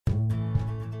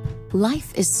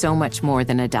Life is so much more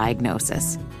than a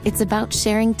diagnosis. It's about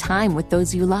sharing time with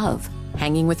those you love,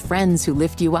 hanging with friends who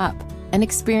lift you up, and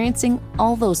experiencing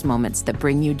all those moments that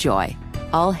bring you joy.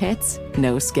 All hits,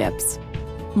 no skips.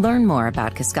 Learn more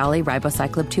about Kisqali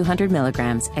Ribociclib 200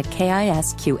 milligrams at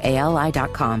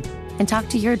KISQALI.com and talk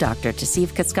to your doctor to see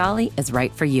if Kisqali is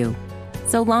right for you.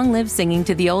 So long live singing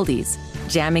to the oldies,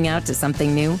 jamming out to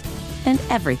something new, and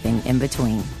everything in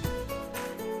between.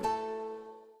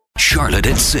 Charlotte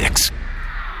at 6.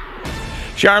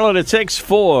 Charlotte at 6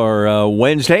 for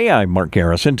Wednesday. I'm Mark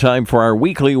Garrison. Time for our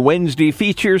weekly Wednesday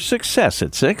feature, Success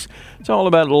at 6. It's all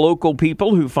about local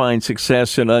people who find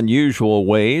success in unusual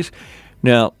ways.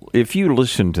 Now, if you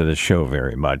listen to the show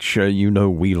very much, you know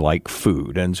we like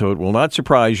food, and so it will not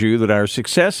surprise you that our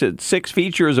Success at 6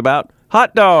 feature is about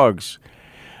hot dogs.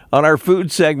 On our food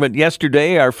segment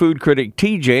yesterday, our food critic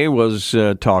TJ was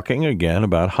talking again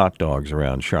about hot dogs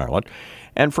around Charlotte.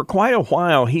 And for quite a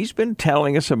while, he's been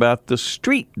telling us about the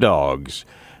street dogs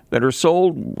that are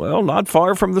sold, well, not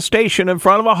far from the station in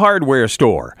front of a hardware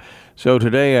store. So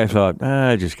today I thought,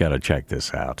 I just got to check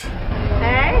this out.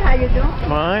 Hey, how you doing?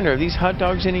 Fine. Are these hot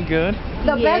dogs any good?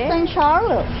 The best in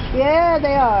Charlotte. Yeah,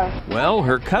 they are. Well,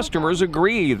 her customers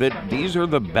agree that these are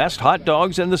the best hot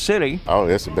dogs in the city. Oh,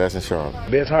 that's the best in Charlotte.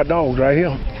 Best hot dogs right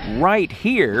here. Right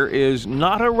here is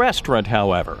not a restaurant,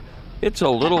 however. It's a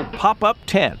little pop-up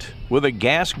tent with a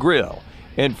gas grill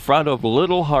in front of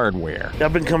Little Hardware.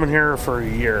 I've been coming here for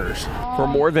years. For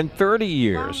more than 30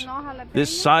 years.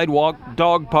 This sidewalk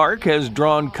dog park has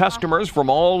drawn customers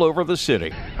from all over the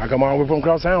city. I come all the way from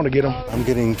across town to get them. I'm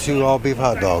getting 2 all-beef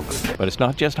hot dogs. But it's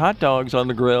not just hot dogs on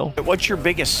the grill. What's your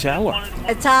biggest seller?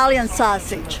 Italian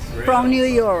sausage from New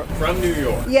York. From New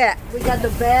York. Yeah, we got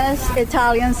the best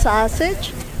Italian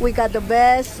sausage. We got the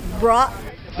best brat.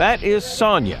 That is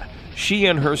Sonia. She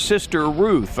and her sister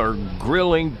Ruth are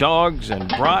grilling dogs and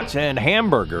brats and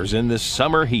hamburgers in this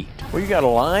summer heat. Well, you got a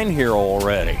line here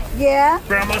already. Yeah.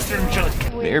 Brown mustard and chili.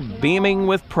 They're beaming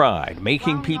with pride,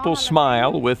 making people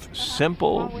smile with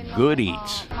simple, good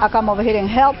eats. I come over here and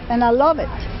help, and I love it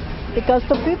because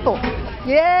the people.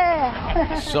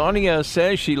 Yeah. Sonia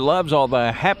says she loves all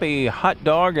the happy hot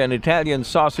dog and Italian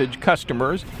sausage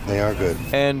customers. They are good.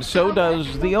 And so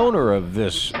does the owner of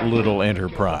this little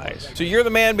enterprise. So you're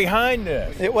the man behind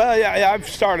this. Yeah, I've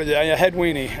started it. Head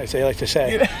weenie, as they like to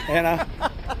say.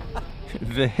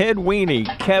 The head weenie,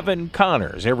 Kevin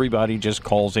Connors. Everybody just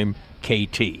calls him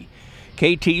KT.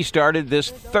 KT started this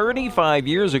 35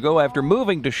 years ago after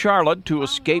moving to Charlotte to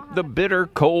escape the bitter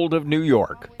cold of New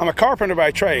York. I'm a carpenter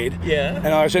by trade. Yeah. And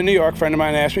I was in New York. A friend of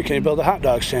mine asked me, can you build a hot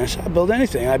dog stand? I said, I'll build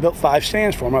anything. I built 5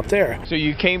 stands for him up there. So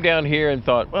you came down here and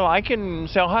thought, well, I can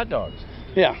sell hot dogs.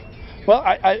 Yeah. Well,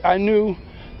 I knew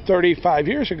 35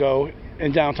 years ago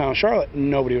in downtown Charlotte,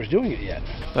 nobody was doing it yet.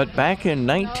 But back in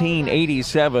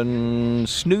 1987,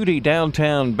 snooty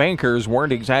downtown bankers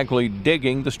weren't exactly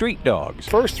digging the street dogs.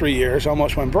 First 3 years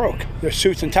almost went broke. Their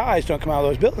suits and ties don't come out of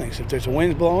those buildings. If there's a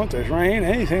wind blowing, if there's rain,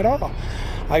 anything at all.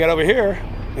 I got over here,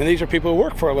 and these are people who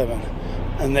work for a living.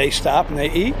 And they stop and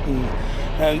they eat.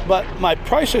 But my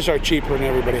prices are cheaper than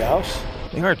everybody else.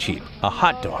 They are cheap. A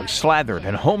hot dog slathered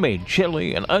in homemade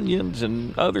chili and onions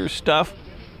and other stuff,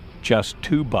 just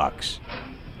 $2.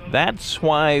 That's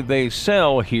why they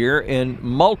sell here in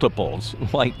multiples,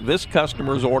 like this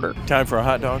customer's order. Time for a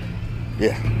hot dog?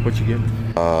 Yeah. What you get?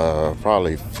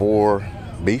 Probably 4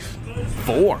 beef.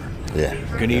 4? Yeah.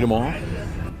 You can eat them all?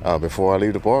 Before I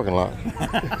leave the parking lot.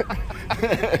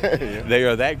 They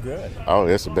are that good. Oh,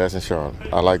 that's the best in Charlotte.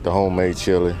 I like the homemade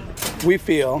chili. We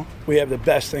feel we have the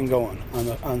best thing going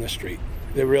on the street.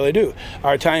 They really do.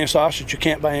 Our Italian sausage you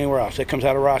can't buy anywhere else. It comes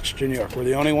out of Rochester, New York. We're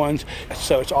the only ones,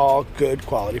 so it's all good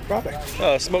quality product.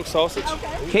 Smoked sausage.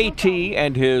 KT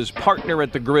and his partner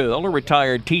at the grill, a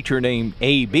retired teacher named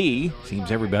AB, seems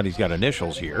everybody's got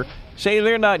initials here, say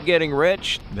they're not getting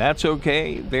rich. That's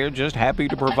okay. They're just happy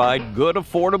to provide good,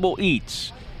 affordable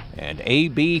eats. And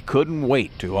AB couldn't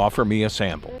wait to offer me a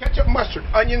sample. Ketchup, mustard,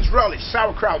 onions, relish,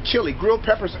 sauerkraut, chili, grilled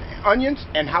peppers, onions,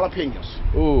 and jalapenos.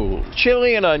 Ooh,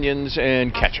 chili and onions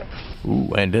and ketchup. Ooh,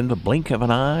 and in the blink of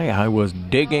an eye, I was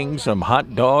digging some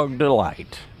hot dog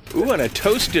delight. Ooh, and a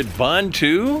toasted bun,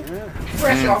 too? Yeah.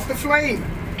 Fresh off the flame.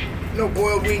 No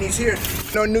boiled weenies here.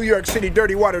 No New York City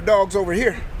dirty water dogs over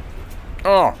here.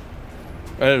 Oh,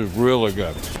 that is really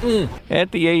good.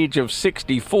 At the age of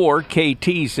 64,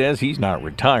 KT says he's not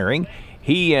retiring.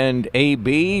 He and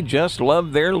AB just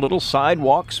love their little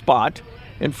sidewalk spot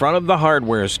in front of the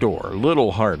hardware store,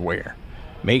 Little Hardware,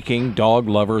 making dog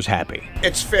lovers happy.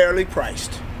 It's fairly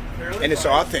priced, and it's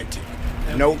authentic.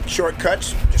 No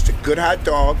shortcuts, just a good hot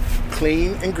dog,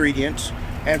 clean ingredients,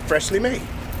 and freshly made.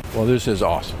 Well, this is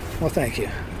awesome. Well, thank you.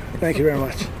 Thank you very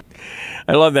much.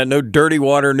 I love that. No dirty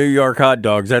water New York hot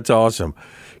dogs. That's awesome.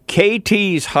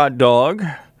 KT's Hot Dog.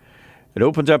 It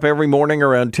opens up every morning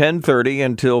around 10:30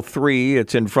 until 3.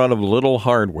 It's in front of Little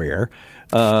Hardware.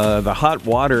 The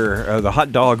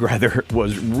hot dog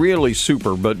was really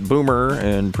super. But Boomer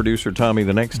and producer Tommy,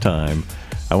 the next time,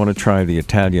 I want to try the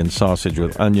Italian sausage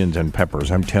with onions and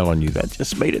peppers. I'm telling you, that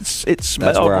just made it smelled.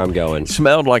 That's where I'm going.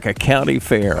 Smelled like a county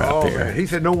fair out there. Man. He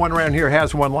said no one around here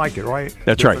has one like it, right?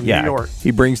 That's They're right. from Yeah, New York.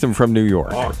 he brings them from New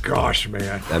York. Oh gosh,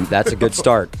 man. That's a good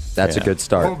start. That's a good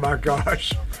start. Oh my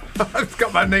gosh. It's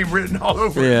got my name written all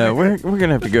over it. Yeah, we're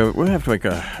gonna have to go. We'll have to make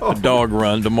a dog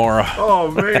run tomorrow.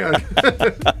 Oh man.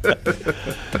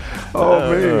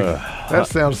 Man. That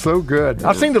sounds so good.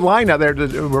 I've seen the line out there.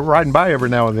 We're riding by every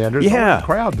now and then. There's a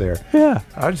crowd there. Yeah.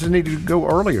 I just need to go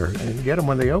earlier and get them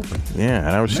when they open. Yeah, and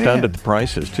I was stunned at the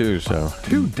prices too. So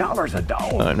 $2 a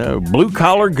dog. I know. Blue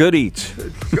collar good eats.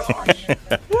 Gosh.